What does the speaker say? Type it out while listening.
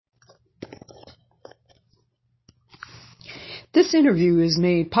This interview is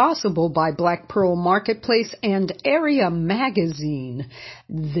made possible by Black Pearl Marketplace and Area Magazine.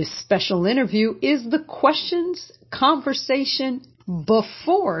 This special interview is the questions, conversation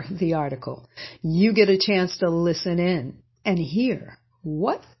before the article. You get a chance to listen in and hear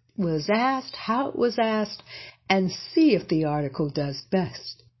what was asked, how it was asked, and see if the article does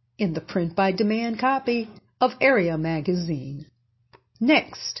best in the print-by-demand copy of Area Magazine.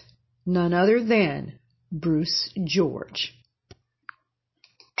 Next, none other than Bruce George.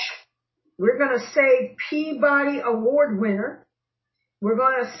 We're going to say Peabody Award winner. We're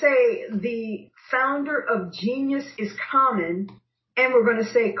going to say the founder of Genius is Common. And we're going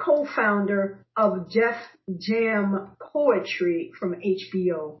to say co-founder of Def Jam Poetry from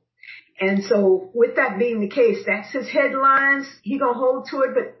HBO. And so with that being the case, that's his headlines. He going to hold to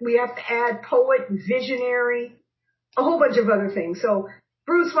it, but we have to add poet, visionary, a whole bunch of other things. So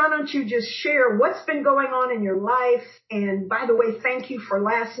Bruce, why don't you just share what's been going on in your life? And by the way, thank you for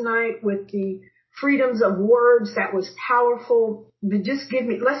last night with the freedoms of words. That was powerful. But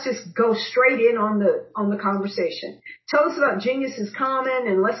let's just go straight in on the conversation. Tell us about Genius is Common,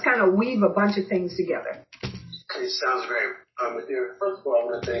 and let's kind of weave a bunch of things together. Okay, sounds great. First of all, I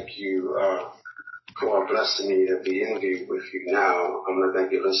want to thank you for blessing me to be interviewed with you now. I want to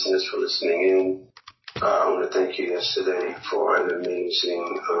thank your listeners for listening in. I want to thank you yesterday for an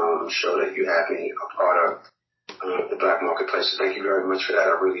amazing show that you had me a part of, the Black Marketplace. So thank you very much for that.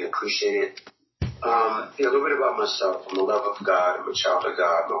 I really appreciate it. A little bit about myself. I'm a lover of God. I'm a child of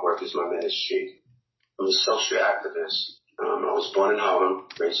God. My work is my ministry. I'm a social activist. I was born in Harlem,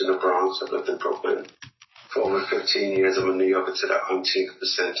 raised in the Bronx. I've lived in Brooklyn for over 15 years. I'm a New Yorker to the umpteenth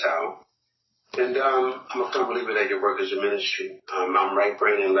percentile. And I'm a firm believer that your work is your ministry. I'm right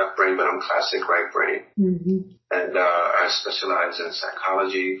brain and left brain, but I'm classic right brain. Mm-hmm. And I specialize in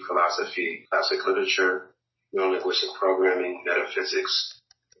psychology, philosophy, classic literature, neurolinguistic programming, metaphysics,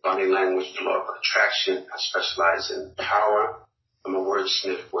 body language, the law of attraction. I specialize in power. I'm a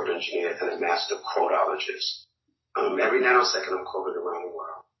wordsmith, word engineer, and a master quotologist. Every nanosecond I'm quoted around the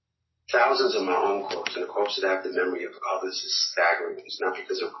world. Thousands of my own quotes, and the quotes that have the memory of others is staggering. It's not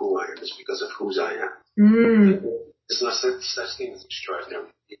because of who I am, it's because of whose I am. Mm. There's no such thing as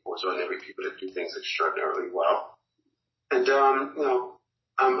extraordinary people. It's ordinary people that do things extraordinarily well. And, I'm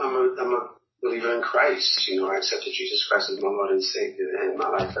a believer in Christ. I accepted Jesus Christ as my Lord and Savior, and my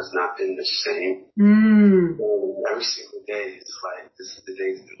life has not been the same. Mm. Every single day is like, this is the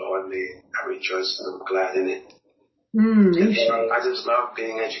day that the Lord made. I rejoice and I'm glad in it. Mm. I just love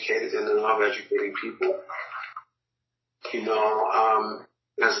being educated and I love educating people.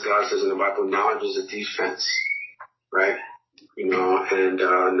 As God says in the Bible, knowledge is a defense, right? And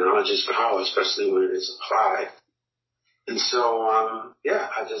knowledge is power, especially when it is applied. And so, I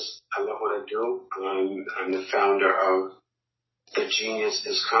love what I do. I'm the founder of the Genius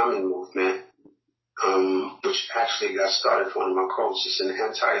is Common movement, which actually got started from one of my quotes. It's an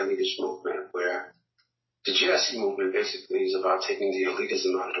anti-elitist movement where the GSC movement basically is about taking the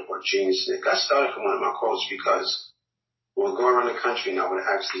elitism out of the word genius. And it got started from one of my quotes because we'll go around the country and I would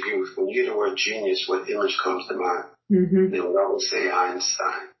ask the youth, when you hear the word genius, what image comes to mind? Mm-hmm. They would always say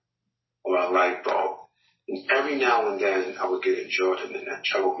Einstein or a light bulb. And every now and then I would get a Jordan and that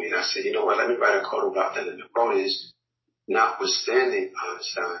troubled me. And I said, you know what, let me write a quote about that. And the quote is, notwithstanding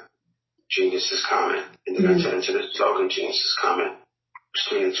Einstein, genius is common. And then I turned into the slogan, genius is common,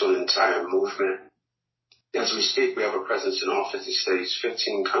 split into an entire movement. As we speak, we have a presence in all 50 states,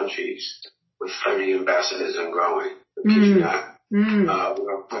 15 countries, with 30 ambassadors and growing. We have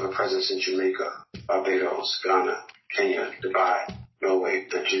a presence in Jamaica, Barbados, Ghana, Kenya, Dubai, Norway,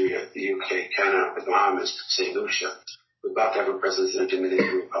 Nigeria, the UK, Canada, the Bahamas, St. Lucia. We're about to have a presence in the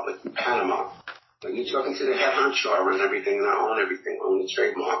Dominican Republic and Panama. When you're talking to the head honcho, I run everything and I own everything. I own the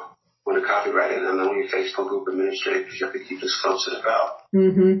trademark, own the copyright, and I'm the only Facebook group administrator because you have to keep this close to the belt.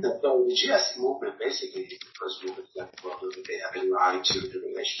 Mm-hmm. And so the GSC movement basically is the first movement that the world that they have been lied to the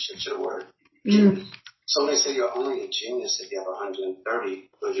relationship to the word genius. So they say you're only a genius if you have 130,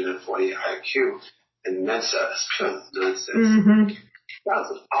 140 IQ, and Mensa is pure nonsense. Mm-hmm.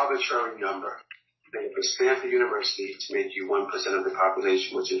 That's an arbitrary number. They have Stanford University to make you 1% of the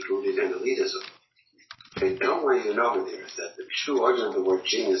population, which is rooted in elitism. They don't want you to know there is that the true origin of the word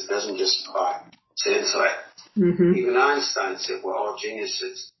genius doesn't just apply to intellect. Mm-hmm. Even Einstein said we're all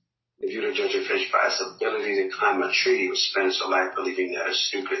geniuses. If you were to judge a fish by its ability to climb a tree, you would spend its life believing that it's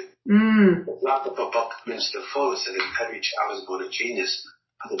stupid. Mm. The block of Buckminster Fuller said that every child is born a genius.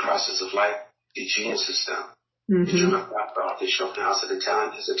 In the process of life, the genius is them. Mm-hmm. The dream of God, the Schopenhauer said the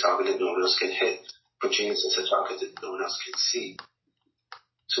talent is a target that no one else can hit, but genius is a target that no one else can see.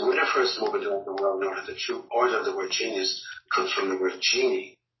 So when I first moved into the world, know that the true origin of the word genius comes from the word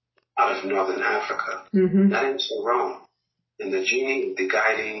genie out of northern Africa, not into Rome. And the genie, the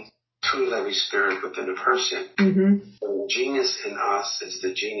guiding, tutelary spirit within the person. And the genius in us is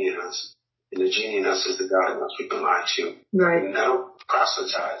the genie in us. And the genie in us is the God in us we've been lied to. Right. And I don't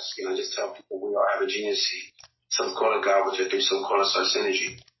proselytize. Just tell people we all have a genius seed. Some call it God, which I do. Some call it source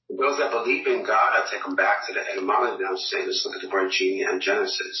energy. Those that believe in God, I take them back to the etymology. I'm saying, let's look at the word genie and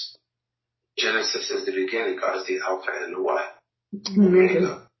Genesis. Genesis is the beginning. God is the Alpha and the what?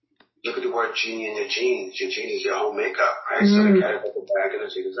 Omega. Look at the word genie in your genes. Your genes is your whole makeup, right? So the cat is the bag and the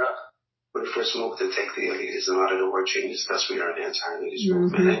jig is up. When we first moved to take the elitism out of the word genius, that's we are an anti-elitist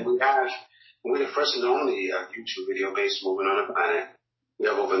movement. And we're the first and only YouTube video-based movement on the planet. We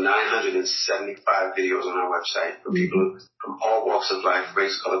have over 975 videos on our website for people from all walks of life,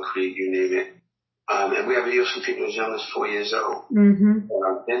 race, color, creed, you name it. And we have videos from people as young as 4 years old.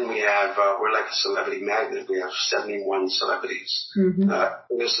 Then we have, we're like a celebrity magnet. We have 71 celebrities.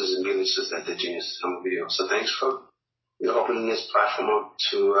 This and businesses that the Genius Home video. So thanks for opening this platform up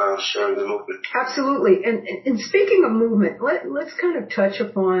to sharing the movement. Absolutely. And speaking of movement, let's kind of touch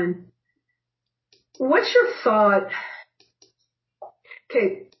upon what's your thought.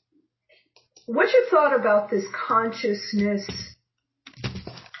 Okay, what's your thought about this consciousness?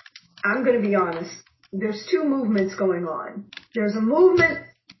 I'm going to be honest. There's two movements going on. There's a movement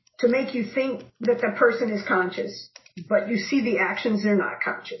to make you think that the person is conscious, but you see the actions, they're not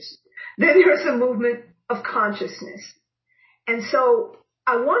conscious. Then there's a movement of consciousness. And so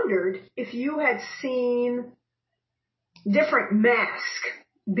I wondered if you had seen different masks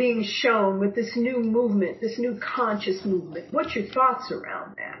being shown with this new movement, this new conscious movement. What's your thoughts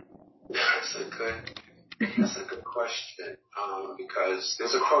around that? That's a good question, because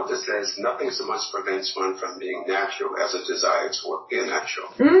there's a quote that says, nothing so much prevents one from being natural as a desire to appear natural.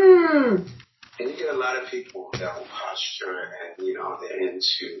 And you get a lot of people that will posture and, they're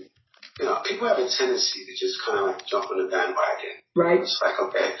into, people have a tendency to just kind of like jump on the bandwagon. Right. It's like,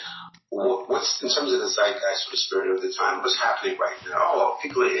 okay, what's in terms of the zeitgeist or the spirit of the time, what's happening right now? Oh,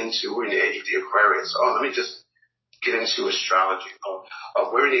 people are into, we're in the age of the Aquarius. Oh, let me just get into astrology. Oh,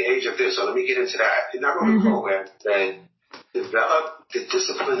 we're in the age of this. So let me get into that. You're not going to go where they develop the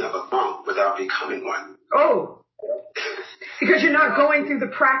discipline of a monk without becoming one. Oh, because you're not going through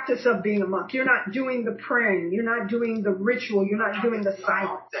the practice of being a monk. You're not doing the praying. You're not doing the ritual. You're not doing the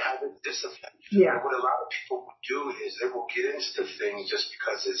silence. To have a discipline. Yeah. What a lot of people will do is they will get into things just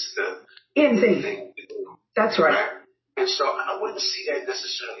because it's the in thing to do. That's right. And so I wouldn't see that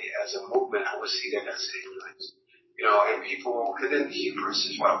necessarily as a movement. I would see that as ignorance. And people, and then Hebrews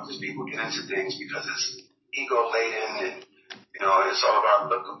as well, because people get into things because it's ego-laden and, it's all about,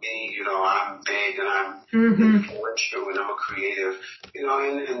 look at me, I'm big and I'm influential and I'm a creative,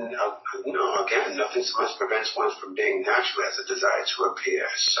 again, nothing so much prevents one from being natural as a desire to appear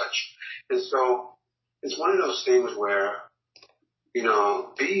as such. And so it's one of those things where,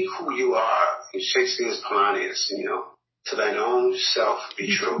 be who you are. In Shakespeare's Polonius, to thine own self be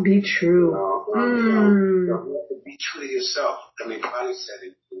true. Be true. You have to be true to yourself. I mean, Polonius said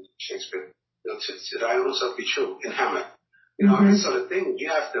in Shakespeare, to thy own self be true. In Hamlet. And so the thing, you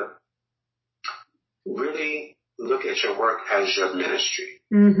have to really look at your work as your ministry.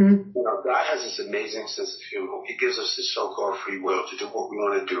 God has this amazing sense of humor. He gives us this so-called free will to do what we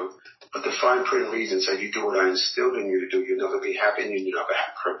want to do. But the fine print reason said, you do what I instilled in you to do. You'll never be happy and you'll never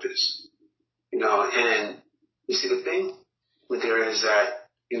have purpose. And you see, the thing with there is that,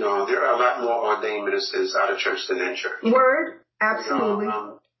 there are a lot more ordained ministers out of church than in church. Word. Absolutely.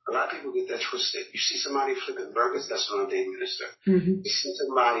 A lot of people get that twisted. You see somebody flipping burgers, that's an ordained minister. You see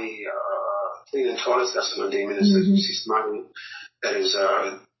somebody cleaning toilets, that's an ordained minister. You see somebody that is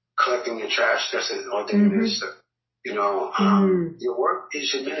collecting your trash, that's an ordained minister. Your work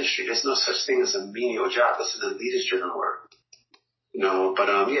is your ministry. There's no such thing as a menial job. This is a leadership-driven work. But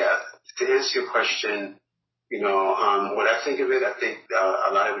to answer your question, what I think of it, I think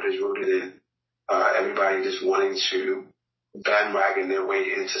a lot of it is rooted in everybody just wanting to bandwagon their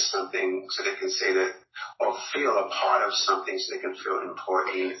way into something so they can say that, or feel a part of something so they can feel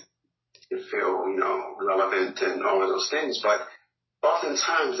important and feel, relevant and all of those things. But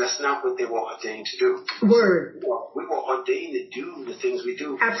oftentimes that's not what they were ordained to do. Word. We were ordained to do the things we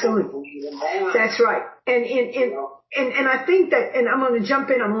do. Absolutely. That's right. And I think that, and I'm going to jump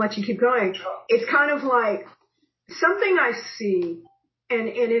in, I'm going to let you keep going. It's kind of like something I see, and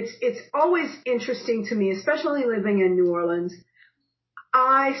it's always interesting to me, especially living in New Orleans.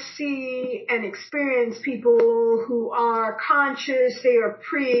 I see and experience people who are conscious, they are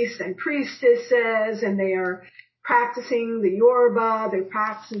priests and priestesses, and they are practicing the Yoruba, they're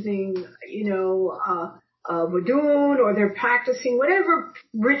practicing, Vodun, or they're practicing whatever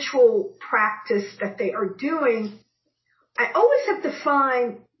ritual practice that they are doing, I always have to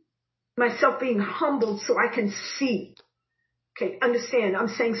find myself being humbled so I can see. Okay, understand, I'm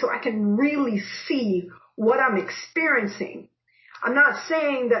saying so I can really see what I'm experiencing. I'm not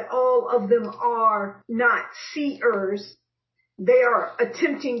saying that all of them are not seers. They are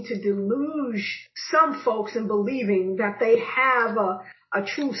attempting to deluge some folks in believing that they have a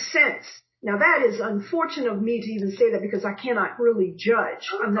true sense. Now that is unfortunate of me to even say that because I cannot really judge.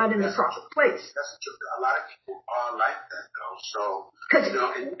 I'm not in the proper place. That's true. A lot of people are like that though. So,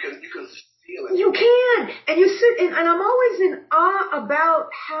 and you can feel it. You can. And you sit and I'm always in awe about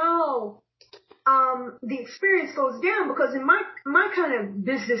how the experience goes down, because in my kind of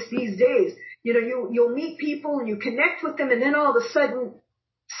business these days, you'll meet people and you connect with them, and then all of a sudden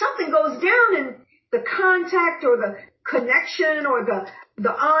something goes down, and the contact or the connection or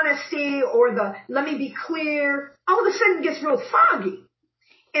the honesty or the let me be clear all of a sudden gets real foggy.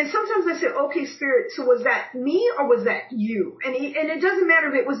 And sometimes I say, okay, Spirit, so was that me or was that you? And it doesn't matter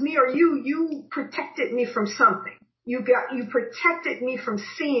if it was me or you protected me from something. You protected me from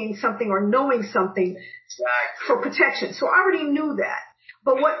seeing something or knowing something for protection. So I already knew that.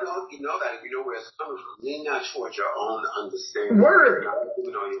 But you know that, you know where it's coming from. Lean not towards your own understanding. Word.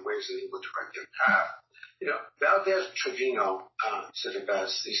 Even on your ways and he will direct your path. Valdez Trevino said it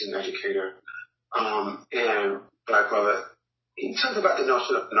best. He's an educator. And Black brother, he talked about the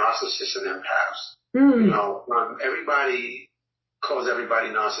notion of narcissists and empaths. Everybody calls everybody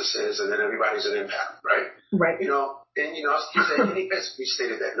narcissists, and then everybody's an empath, right? Right. He said, he basically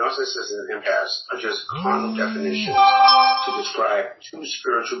stated that narcissists and empaths are just carnal definitions to describe two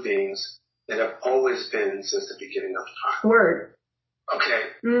spiritual beings that have always been since the beginning of time. Word. Okay.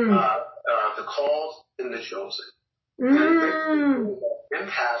 The called and the chosen.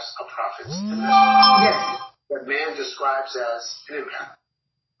 Empaths are prophets and messengers. Yes. That man describes as an empath,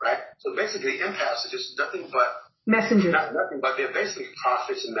 right? So basically, empaths are just nothing but messengers. Nothing but they're basically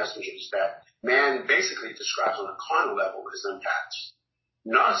prophets and messengers that man basically describes on a carnal level as empaths.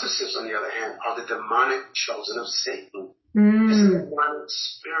 Narcissists, on the other hand, are the demonic chosen of Satan. It's a demonic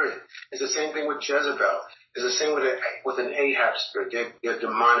spirit. It's the same thing with Jezebel. It's the same with an Ahab spirit. They're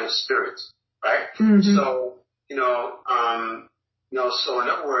demonic spirits, right? Mm-hmm. So, so in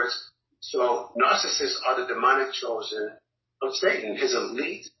other words, narcissists are the demonic chosen of Satan, his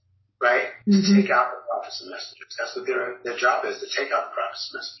elite, right? Mm-hmm. To take out the prophets and messengers. That's what their job is, to take out the prophets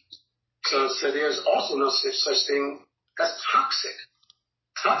and messengers. So there's also no such thing as toxic.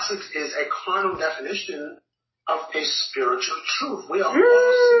 Toxic is a carnal definition of a spiritual truth. We are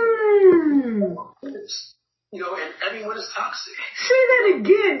all sinners. And everyone is toxic. Say that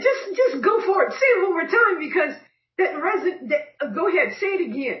again. Just go for it. Say it one more time, because go ahead. Say it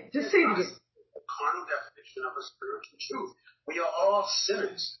again. Just say it again. A carnal definition of a spiritual truth. We are all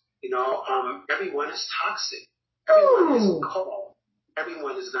sinners. Everyone is toxic. Everyone is called.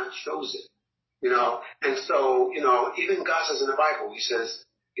 Everyone is not chosen. And so, even God says in the Bible, he says,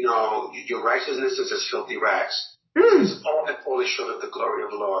 your righteousness is as filthy rags. It's all that falls short of the glory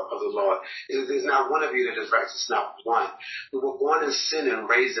of the Lord. There's not one of you that is righteous, not one. We were born in sin and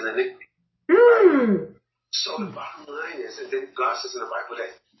raised in iniquity. Right? So the bottom line is, and then God says in the Bible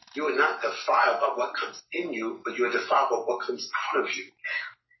that you are not defiled by what comes in you, but you are defiled by what comes out of you.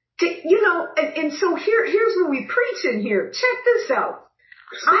 And so here's what we preach in here. Check this out.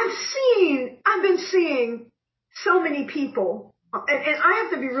 I've been seeing so many people, and I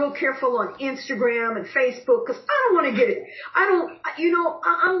have to be real careful on Instagram and Facebook, because I don't want to get it.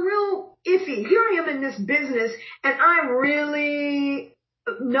 I'm real iffy. Here I am in this business, and I really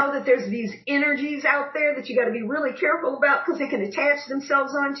know that there's these energies out there that you got to be really careful about, because they can attach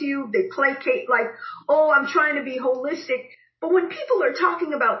themselves onto you. They placate like, oh, I'm trying to be holistic. But when people are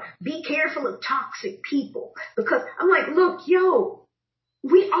talking about be careful of toxic people, because I'm like, look,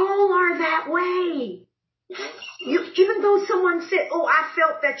 we all are that way. Even though someone said, oh, I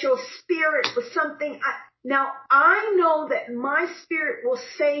felt that your spirit was something. Now I know that my spirit will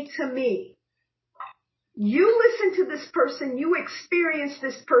say to me, you listen to this person, you experience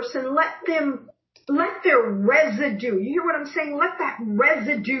this person, let their residue, you hear what I'm saying? Let that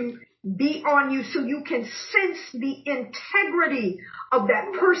residue be on you so you can sense the integrity of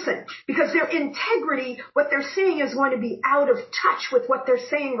that person, because their integrity, what they're saying, is going to be out of touch with what they're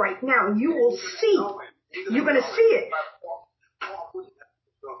saying right now. You will see. You're going to see it.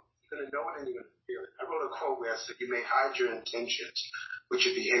 You're going to know it and you're going to feel it. I wrote a quote where I said, you may hide your intentions, but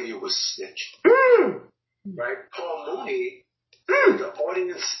your behavior will snitch. Right? Paul Mooney, the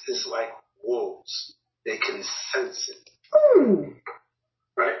audience is like wolves. they can sense it. Ooh.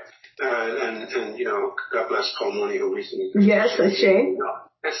 Right? And you know, God bless Paul Mooney, who recently. Yes, a shame.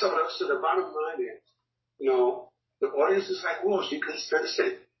 And so the bottom line is, you know, the audience is like wolves. You can sense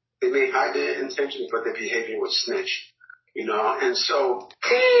it. They may hide their intentions, but their behavior was snitch. You know, and so.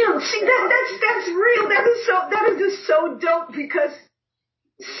 Damn, see that's real. That is just so dope because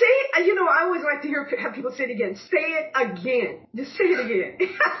say it, you know, I always like to have people say it again. Say it again. Just say it again.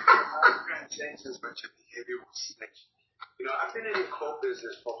 Intentions, but your behavior was snitch. You know, I've been in the coal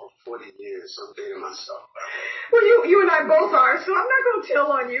business for over 40 years, so I'm dating myself. Well, you and I both are, so I'm not going to tell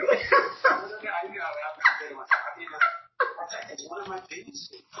on you. I'm dating myself. I mean, it's one of my things.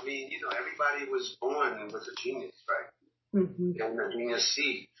 I mean, you know, everybody was born with a genius, right? Mm-hmm. And a genius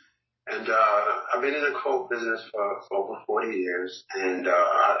seed. And I've been in the coal business for over 40 years, and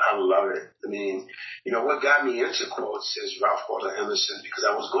I love it. I mean, you know, what got me into quotes is Ralph Waldo Emerson, because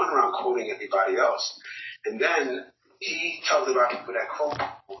I was going around quoting everybody else. And then he talked about people that quote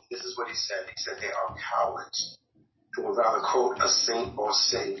people. This is what he said. He said they are cowards who would rather quote a saint or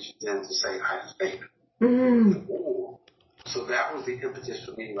sage than to say, I have faith. Mm. Ooh. So that was the impetus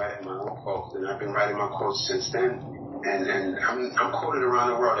for me writing my own quotes. And I've been writing my quotes since then. And I'm quoted around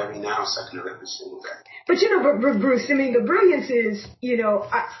the world every now, second of every single day. But you know, but Bruce, I mean, the brilliance is, you know,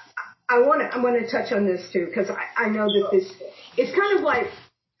 I want to touch on this too, because I know that it's kind of like,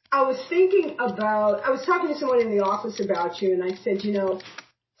 I was talking to someone in the office about you, and I said, you know,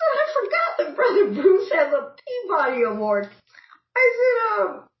 I forgot that Brother Bruce has a Peabody Award. I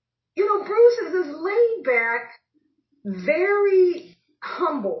said, you know, Bruce is this laid back, very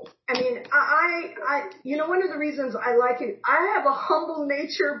humble. I mean, you know, one of the reasons I like it, I have a humble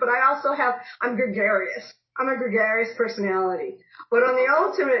nature, but I'm gregarious. I'm a gregarious personality. But on the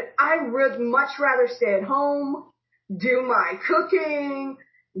ultimate, I would much rather stay at home, do my cooking,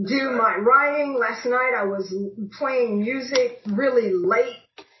 do my writing. Last night I was playing music really late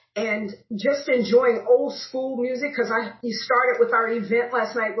and just enjoying old school music because you started with our event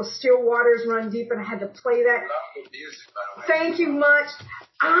last night with Still Waters Run Deep, and I had to play that. Thank you much.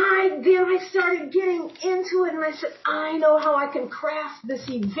 Then I started getting into it, and I said, I know how I can craft this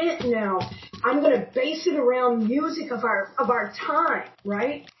event now. I'm going to base it around music of our time,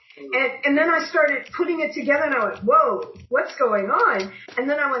 right? And then I started putting it together, and I went, whoa, what's going on? And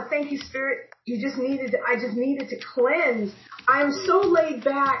then I went, thank you, Spirit. I just needed to cleanse. I'm so laid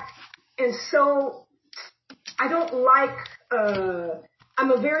back, and so I don't like,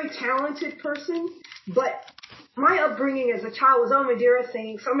 I'm a very talented person, but my upbringing as a child was, oh, Madeira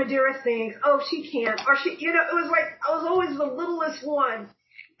thinks, oh, she can't, or she, you know, it was like, I was always the littlest one.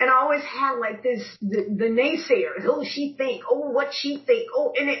 And I always had like this, the naysayers, oh, she think, oh, what she think,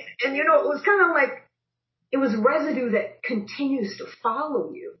 oh, and you know, it was kind of like, it was residue that continues to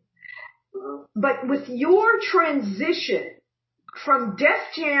follow you. But with your transition from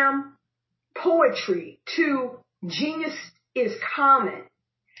Def Jam poetry to Genius is Common,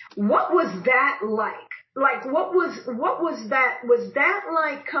 what was that like? Like, what was that? Was that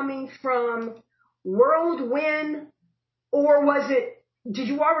like coming from Whirlwind, or was it, did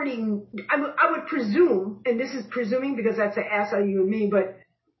you already, I would presume, and this is presuming because that's an ass out of you and me, but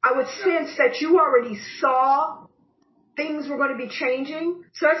I would sense that you already saw things were going to be changing.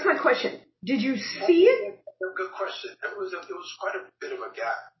 So that's my question. Did you see it? Good question. It was quite a bit of a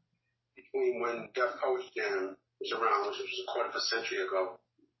gap between when Def Poets Jam was around, which was a quarter of a century ago,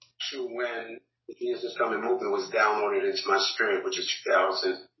 to when the Genius is Coming movement was downloaded into my spirit, which is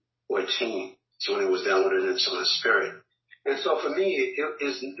 2014. So when it was downloaded into my spirit. And so for me,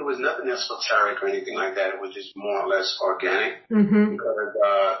 it was nothing esoteric or anything like that. It was just more or less organic, because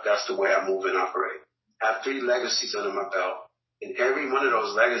that's the way I move and operate. I have 3 legacies under my belt, and every one of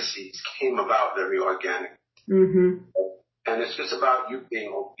those legacies came about very organic. And it's just about you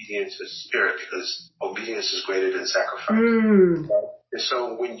being obedient to the spirit, because obedience is greater than sacrifice. And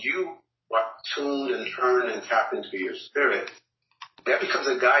so when you are tuned and turned and tapped into your spirit, that becomes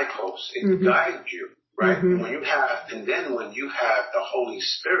a guidepost. It guides you. Right? And when you have the Holy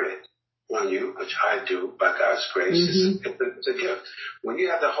Spirit on you, which I do by God's grace, it's a gift. When you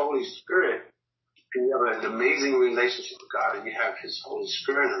have the Holy Spirit and you have an amazing relationship with God and you have His Holy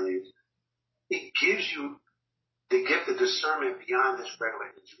Spirit on you, it gives you the gift of discernment beyond this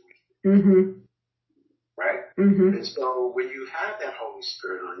regular intuition. Right? And so when you have that Holy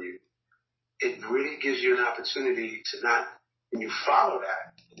Spirit on you, it really gives you an opportunity to not, when you follow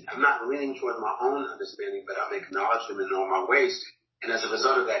that, I'm not leaning toward my own understanding, but I'm acknowledging Him in all my ways. And as a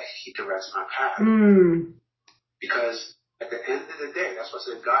result of that, He directs my path. Because at the end of the day, that's why I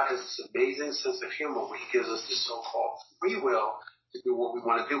said God has this amazing sense of humor where He gives us this so-called free will to do what we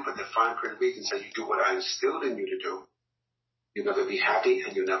want to do, but the fine print reads and says you do what I instilled in you to do, you'll never be happy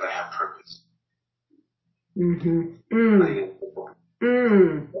and you'll never have purpose. All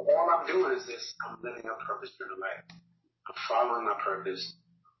I'm doing is this. I'm living a purpose-driven life. I'm following my purpose,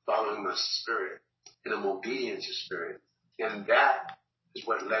 following my spirit, and I'm obedient to spirit. And that is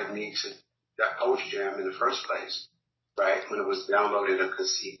what led me to that Poetry Jam in the first place, right? When it was downloaded and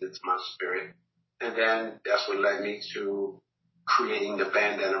conceived into my spirit. And then that's what led me to creating the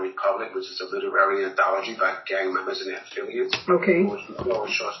Bandana Republic, which is a literary anthology by gang members and their affiliates. Okay.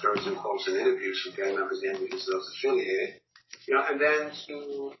 Short stories and quotes and interviews from gang members and those affiliated. You know, and then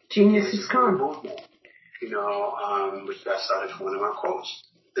to Genius is Come. You know, which that started from one of my quotes.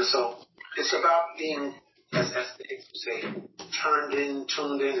 And so it's about being, as the Hicks would say, turned in,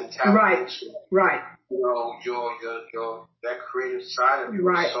 tuned in, and tapped into. Right. You know, your that creative side of you,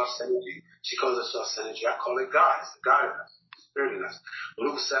 source energy. She calls it source energy. I call it God. It's the God in us, Spirit in us.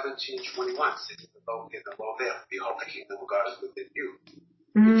 Luke 17:21 says, "Below in the low there, behold, the kingdom of God is within you."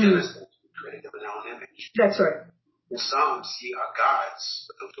 Genesis, created in our own image. That's right. In Psalms, ye are gods,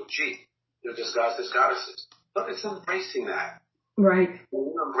 with a little G. You're just gods, there's goddesses. Look, it's embracing that. Right. When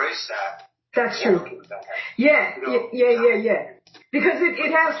you embrace that. That's true. Yeah, you know, yeah. Because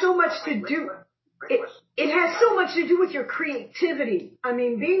it has so much to do. It has so much to do with your creativity. I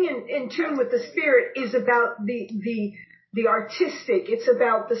mean, being in tune with the spirit is about the artistic. It's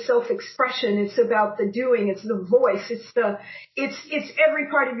about the self-expression. It's about the doing. It's the voice. It's every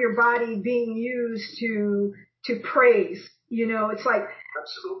part of your body being used to praise. You know, it's like,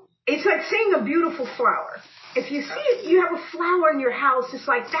 absolutely. It's like seeing a beautiful flower. If you see it, you have a flower in your house. It's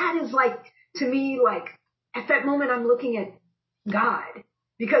like, that is like, to me, like at that moment I'm looking at God.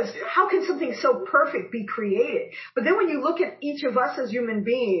 Because how can something so perfect be created? But then when you look at each of us as human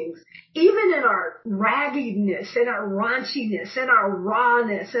beings, even in our raggedness and our raunchiness and our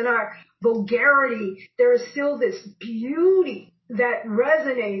rawness and our vulgarity, there is still this beauty that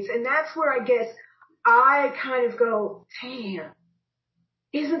resonates. And that's where I guess I kind of go, damn,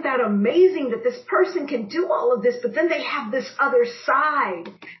 isn't that amazing that this person can do all of this, but then they have this other side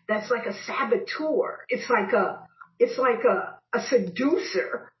that's like a saboteur. It's like a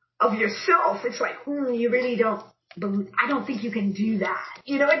seducer of yourself. It's like, you really don't, I don't think you can do that.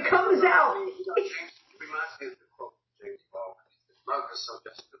 You know, it comes out. It reminds me of the quote from James Baldwin. Love is so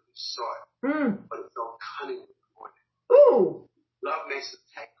desperately sought, but it's so cunningly avoided. Ooh. Love makes us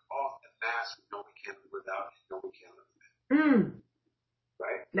take off the mask we know we can't live without, and know we can't live without.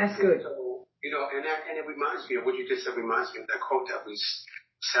 Right? That's good. So, you know, and it reminds me of what you just said, reminds me of that quote that we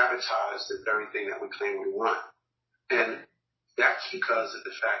sabotage the very thing that we claim we want. And that's because of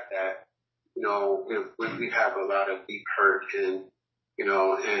the fact that, you know, we have a lot of deep hurt and, you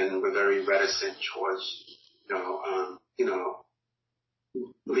know, and we're very reticent towards,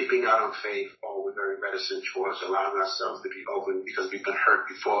 leaping out on faith, or we're very reticent towards allowing ourselves to be open because we've been hurt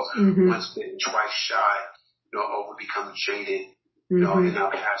before, once bitten, twice shy, you know, or we become jaded, you know, in our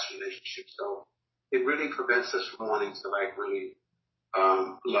past relationships. So it really prevents us from wanting to like really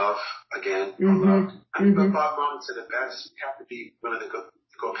love again, love. But Bob Marley said it best. We have to be willing to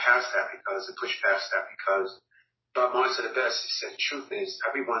go past that and push past that, because Bob Marley said it best. He said, the truth is,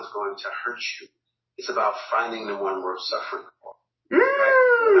 everyone's going to hurt you. It's about finding the one worth suffering for. Right?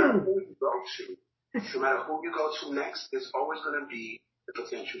 No matter who you go to, no matter who you go to next, there's always going to be the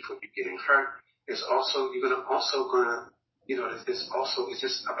potential for you getting hurt. There's also, it's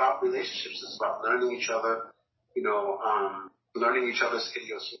just about relationships. It's about learning each other, you know, learning each other's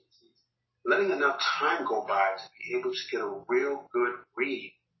idiosyncrasies, letting enough time go by to be able to get a real good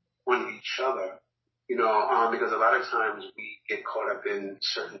read on each other, you know, because a lot of times we get caught up in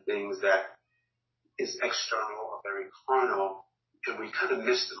certain things that is external or very carnal, and we kind of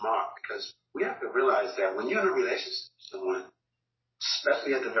miss the mark, because we have to realize that when you're in a relationship with someone,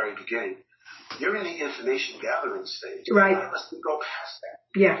 especially at the very beginning, you're in the information gathering stage. Right. A lot of us can go past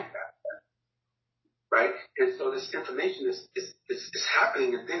that. Yeah. Right? And so this information is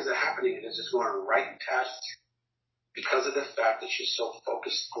happening, and things are happening, and it's just going right past you because of the fact that you're so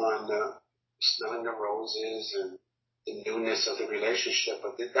focused on the smelling the roses and the newness of the relationship.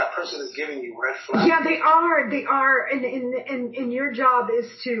 But that person is giving you red flags. Yeah, they are. And your job is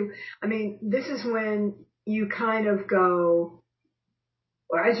to, I mean, this is when you kind of go,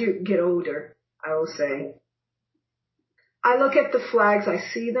 or as you get older, I will say, I look at the flags, I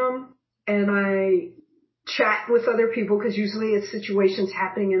see them, and I chat with other people, because usually it's situations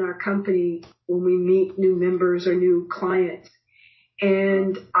happening in our company when we meet new members or new clients.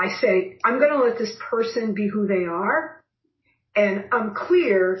 And I say, I'm going to let this person be who they are. And I'm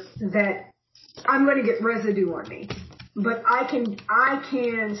clear that I'm going to get residue on me. but I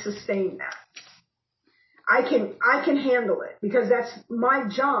can sustain that. I can handle it because that's my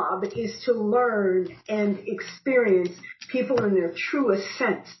job, is to learn and experience people in their truest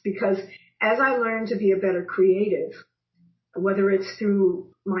sense. Because as I learn to be a better creative, whether it's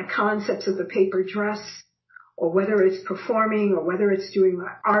through my concepts of the paper dress, or whether it's performing, or whether it's doing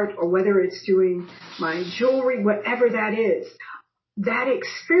my art, or whether it's doing my jewelry, whatever that is, that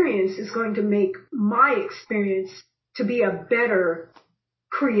experience is going to make my experience to be a better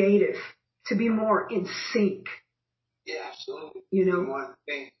creative, to be more in sync. Yeah, absolutely. You know, one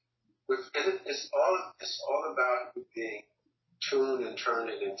thing, it's all about you being tuned and turned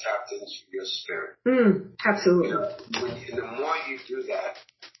and tapped into your spirit. Absolutely. You know, and the more you do that,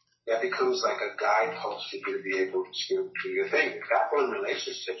 that becomes like a guidepost for you to be able to do your thing. Back on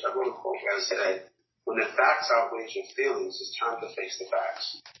relationships, I wrote a quote where I said, when the facts outweigh your feelings, it's time to face the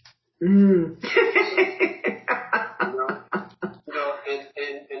facts. And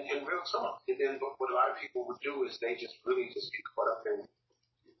real talk. And then what a lot of people would do is they just really just get caught up in,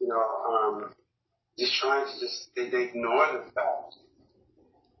 just trying to they ignore the facts.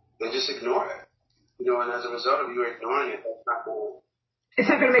 They just ignore it. And as a result of you ignoring it, that's not going to. It's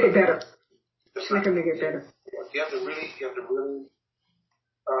not going to make it better. It's not going to make it better. You have to really, you have to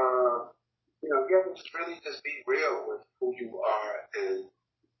just really just be real with who you are and,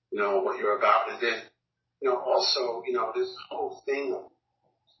 what you're about. And then, also, this whole thing of,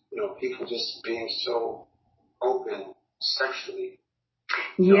 people just being so open sexually.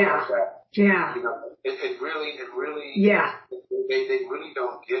 Yeah. Yeah. It really, yeah. They really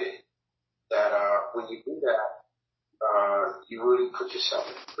don't get it. That, when you do that, you really put yourself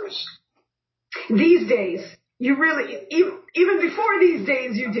at risk. These days, you really, even before these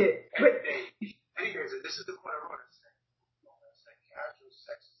days, you did. But anyways, this is the point I wrote. It's like casual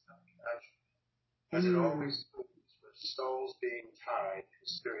sex is not casual. As it always is, with souls being tied and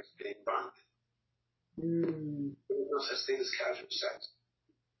spirits being bonded. There's no such thing as casual sex.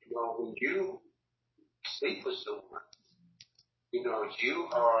 When you sleep with someone, you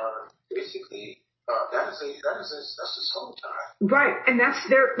are basically that's a soul tie. Right, and that's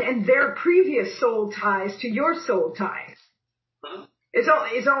their previous soul ties to your soul ties. Mm-hmm.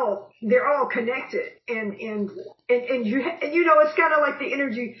 They're all connected, and it's kind of like the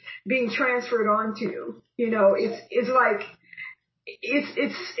energy being transferred onto you. It's like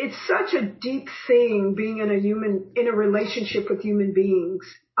it's such a deep thing being in a relationship with human beings.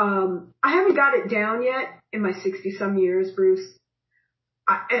 I haven't got it down yet in my 60-some years, Bruce.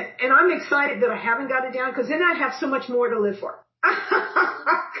 And I'm excited that I haven't got it down, because then I have so much more to live for.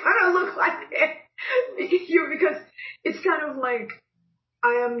 I kind of look like that. Because it's kind of like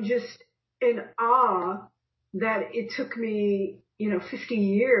I am just in awe that it took me, 50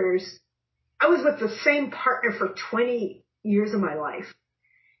 years. I was with the same partner for 20 years of my life.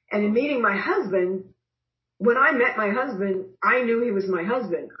 And in meeting my husband, when I met my husband, I knew he was my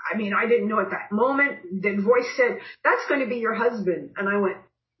husband. I mean, I didn't know at that moment. The voice said, "That's going to be your husband." And I went,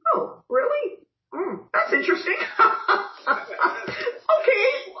 "Oh, really? That's interesting." Okay,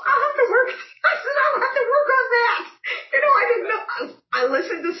 I'll have to work. I said, I'll have to work on that. I didn't know. I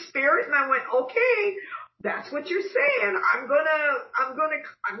listened to spirit and I went, okay, that's what you're saying. I'm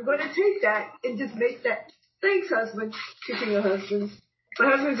gonna take that and just make that. Thanks, husband. Speaking of husbands, my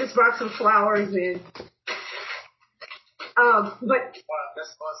husband just brought some flowers in. But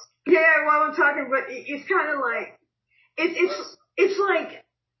that's awesome. Yeah, while I'm talking, but it's kind of like it's like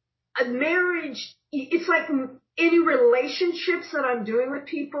a marriage. It's like any relationships that I'm doing with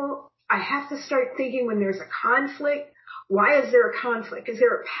people, I have to start thinking when there's a conflict. Why is there a conflict? Is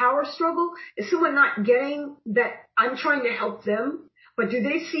there a power struggle? Is someone not getting that I'm trying to help them, but do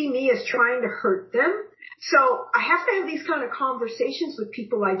they see me as trying to hurt them? So I have to have these kind of conversations with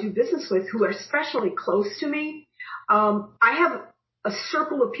people I do business with who are especially close to me. I have a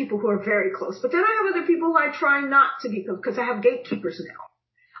circle of people who are very close, but then I have other people who I try not to be close, because I have gatekeepers now.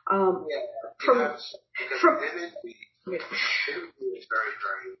 Energy is very,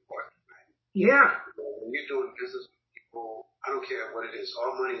 very important, right? Yeah. When you're doing business with people, I don't care what it is,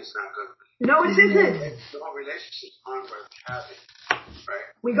 all money is not good. No, it isn't. No relationships aren't worth having, right?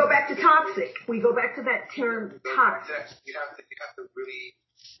 We go back to toxic. We go back to that term, toxic. You have to really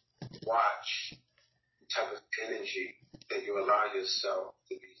watch the type of energy that you allow yourself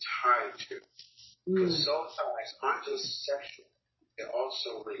to be tied to. Because soul ties aren't just sexual, they're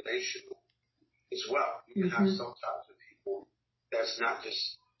also relational as well. You can have soul ties with people that's not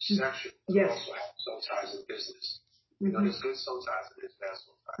just sexual, but also have soul ties in business. There's good soul ties and there's bad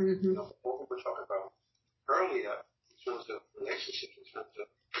soul ties. What we were talking about earlier in terms of relationships, in terms of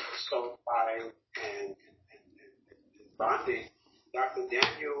soul ties and bonding, Dr.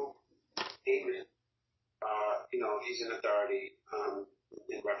 Daniel Amen, he's an authority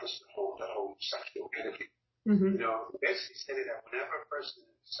in reference to the whole sexual energy. Mm-hmm. Basically said that whenever a person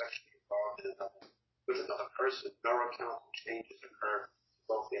is sexually involved with another person, neurochemical changes occur in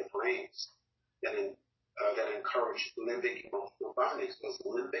both their brains that encourage limbic emotional bonding. So it's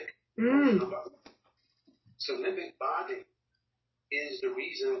limbic emotional bonding. So limbic bonding is the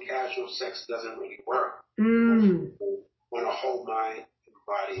reason casual sex doesn't really work on a whole mind and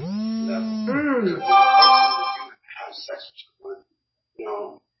body level. Because when you have sex with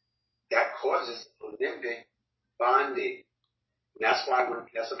someone, that causes limbic bonding. And that's why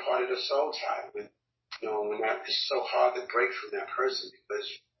that's a part of the soul tie. When that is so hard to break from that person because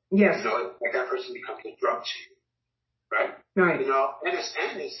like that person becomes a drug to you, right? Right. And it's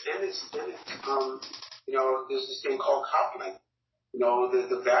there's this thing called coupling.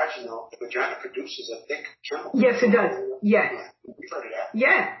 The vagina produces a thick chemical. Yes, it does. Yeah. You've heard of that?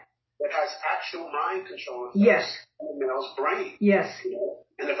 Yeah. That has actual mind control. Yes. In the male's brain. Yes.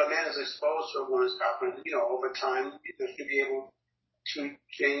 And if a man is exposed to a woman's coupling, over time, he should be able to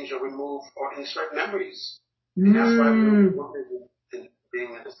change or remove or insert memories. And that's why when a woman is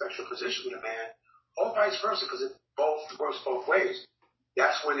being in a sexual position with a man, or vice versa, because it works both ways.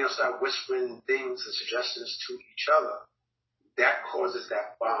 That's when they'll start whispering things and suggestions to each other. That causes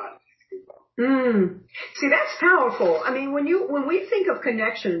that bond. See, that's powerful. I mean, when we think of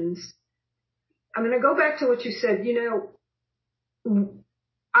connections, I'm going to go back to what you said.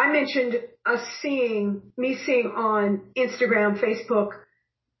 I mentioned me seeing on Instagram, Facebook,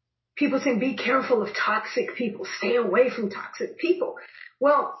 people saying, be careful of toxic people, stay away from toxic people.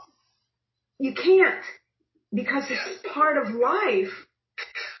 Well, you can't, because it's part of life.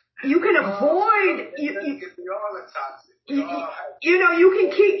 You can avoid, we all are toxic. You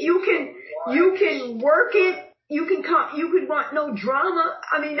can work it. You can want no drama.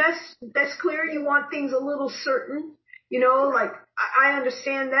 I mean, that's clear. You want things a little certain, like I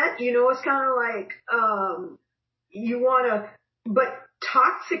understand that, it's kind of like, but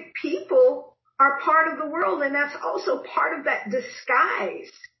toxic people are part of the world. And that's also part of that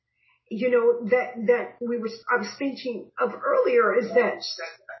disguise, that I was speaking of earlier is that.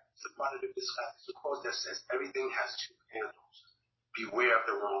 It's a part of the disguise. It's a quote that says everything has two handles. Beware of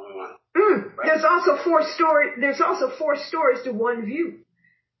the wrong one. Right? There's also four stories to one view.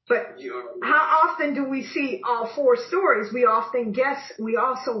 But how often do we see all four stories? We often guess, we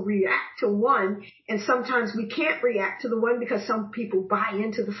also react to one, and sometimes we can't react to the one because some people buy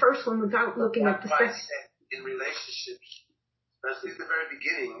into the first one without looking at the second. In relationships, especially at the very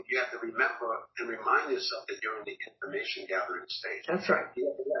beginning, you have to remember and remind yourself that you're in the information gathering stage. That's right. You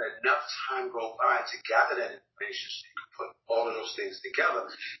have to let enough time go by to gather that information so you can put all of those things together.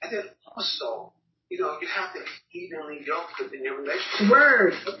 And then also, you have to be evenly yoked within your relationship.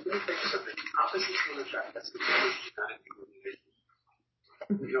 Word. Let me tell you something. Opposites will attract. That's the relationship, not a human relationship.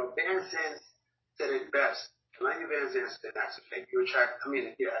 Van Zandt said it best. Melania Van Zandt said that's a fake. You attract who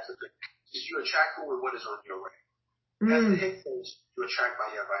and what is on your way. As the Higgs says, you attract by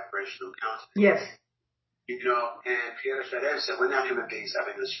your vibrational countenance. Yes. And Pierre Chadet said, we're not human beings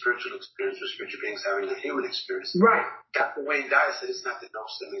having a spiritual experience, we're spiritual beings having a human experience. Right. Dr. Wayne Dyer said it's not the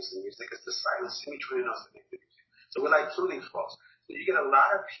notes that makes the music, it's the silence in between the notes that make the music. So we're like tuning forks. So you get a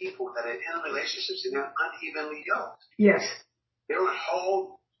lot of people that are in relationships and they're unevenly yoked. Yes. They're on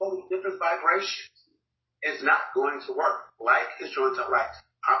whole different vibrations. It's not going to work. Like is drawn to like.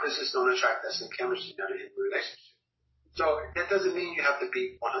 Opposites don't attract. That's in chemistry, not in a relationship. So that doesn't mean you have to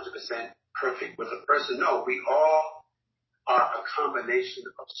be 100% perfect with a person. No, we all are a combination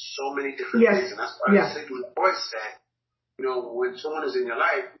of so many different things. And that's why Sigmund Freud said, when someone is in your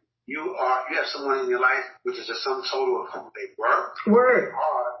life, you have someone in your life which is a sum total of who they were, who they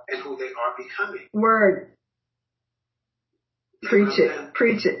are, and who they are becoming. Word. Preach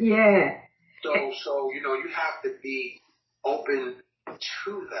it, yeah. So you have to be open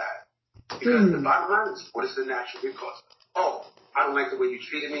to that. Because the bottom line is, what is the natural recourse? Oh, I don't like the way you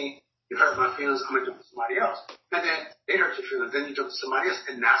treated me. You hurt my feelings. I'm going to jump to somebody else. And then they hurt your feelings. Then you jump to somebody else.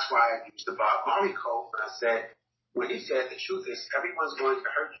 And that's why I used the Bob Marley quote when he said the truth is everyone's going to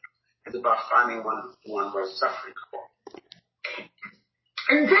hurt you. It's about finding one worth suffering for.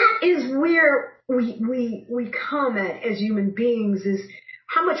 And that is where we come at as human beings is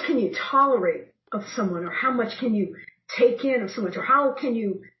how much can you tolerate of someone, or how much can you take in of someone, or how can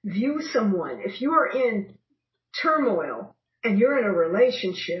you view someone? If you are in turmoil and you're in a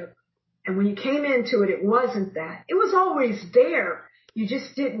relationship, and when you came into it, it wasn't that. It was always there. You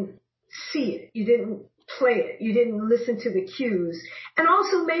just didn't see it. You didn't play it. You didn't listen to the cues. And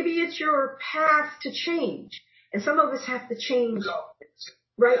also maybe it's your path to change. And some of us have to change, So,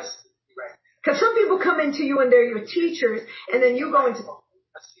 right? yes, right. Because some people come into you and they're your teachers, and then you go into,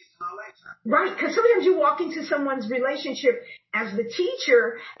 right, because sometimes you walk into someone's relationship as the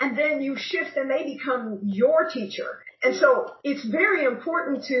teacher, and then you shift and they become your teacher. And so it's very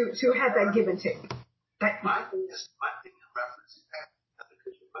important to have that give and take. My thing in reference to that,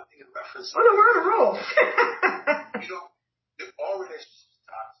 my thing in reference to oh, no, we're on a roll. all relationships are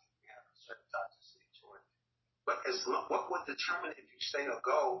toxic. We have a certain toxicity to it. But what would determine if you stay or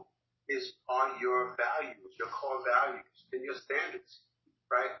go are your values, your core values, and your standards,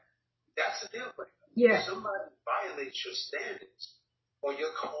 right? That's a deal breaker. Yeah. If somebody violates your standards or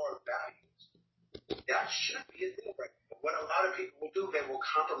your core values, that should be a deal breaker. But what a lot of people will do, they will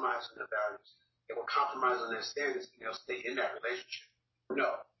compromise on their values. They will compromise on their standards, and they'll stay in that relationship.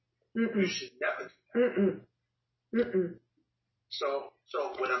 No. You should never do that. So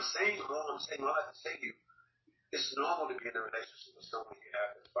what I'm saying, all I have to say to you, it's normal to be in a relationship with someone you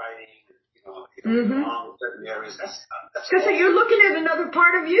have been fighting, you don't belong in certain areas. That's because you're looking at another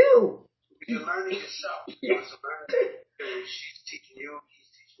part of you. You're learning yourself. Yes. She's teaching you, he's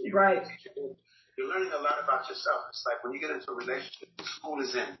teaching you, right. he's teaching you. You're learning a lot about yourself. It's like when you get into a relationship, the school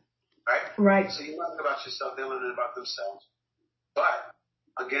is in, right? Right. So you're learning about yourself, they're learning about themselves. But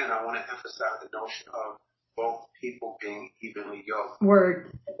again, I want to emphasize the notion of both people being evenly yoked.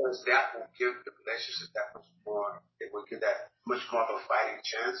 Word. Because that will give the relationship that much more, it will give that much more of a fighting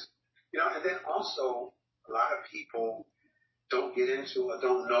chance. And then also, a lot of people don't get into or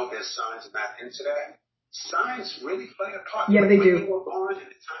don't know their signs and not into that. Signs really play a part. Yeah, they do. When you were born and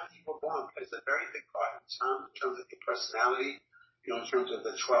the time you were born plays a very big part in terms of your personality, in terms of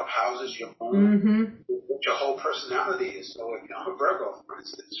the 12 houses you're born, what your whole personality is. So I'm a Virgo, for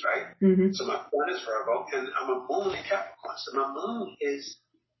instance, right? So my sun is Virgo, and I'm a moon in Capricorn. So my moon is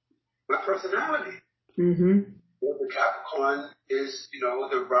my personality. The Capricorn is,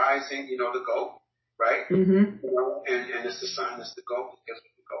 the rising, the goat, right? And it's the sign that's the goat, it gets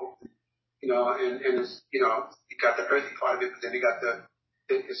with the goat. And it's, you got the earthy part of it, but then you got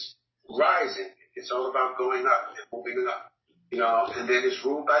it's rising. It's all about going up and moving up. And then it's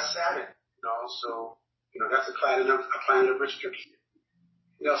ruled by Saturn, so, that's a planet of restriction.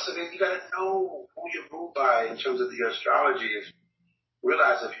 So then you got to know who you're ruled by in terms of your astrology. If you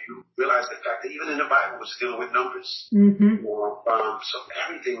realize the fact that even in the Bible, we're dealing with numbers. So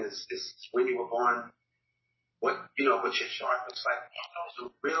everything is when you were born, what your chart looks like. All those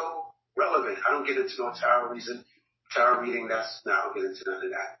are real relevant. I don't get into no tarot reading. I don't get into none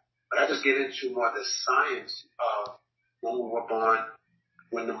of that. But I just get into more the science of when we were born,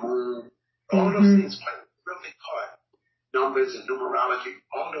 when the moon, all those things play a real big part. Numbers and numerology,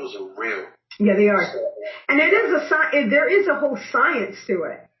 all those are real. Yeah, they are. And it is there is a whole science to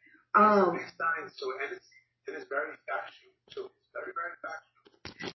it. There's a big science to it, and it's very factual too. It's very, very factual.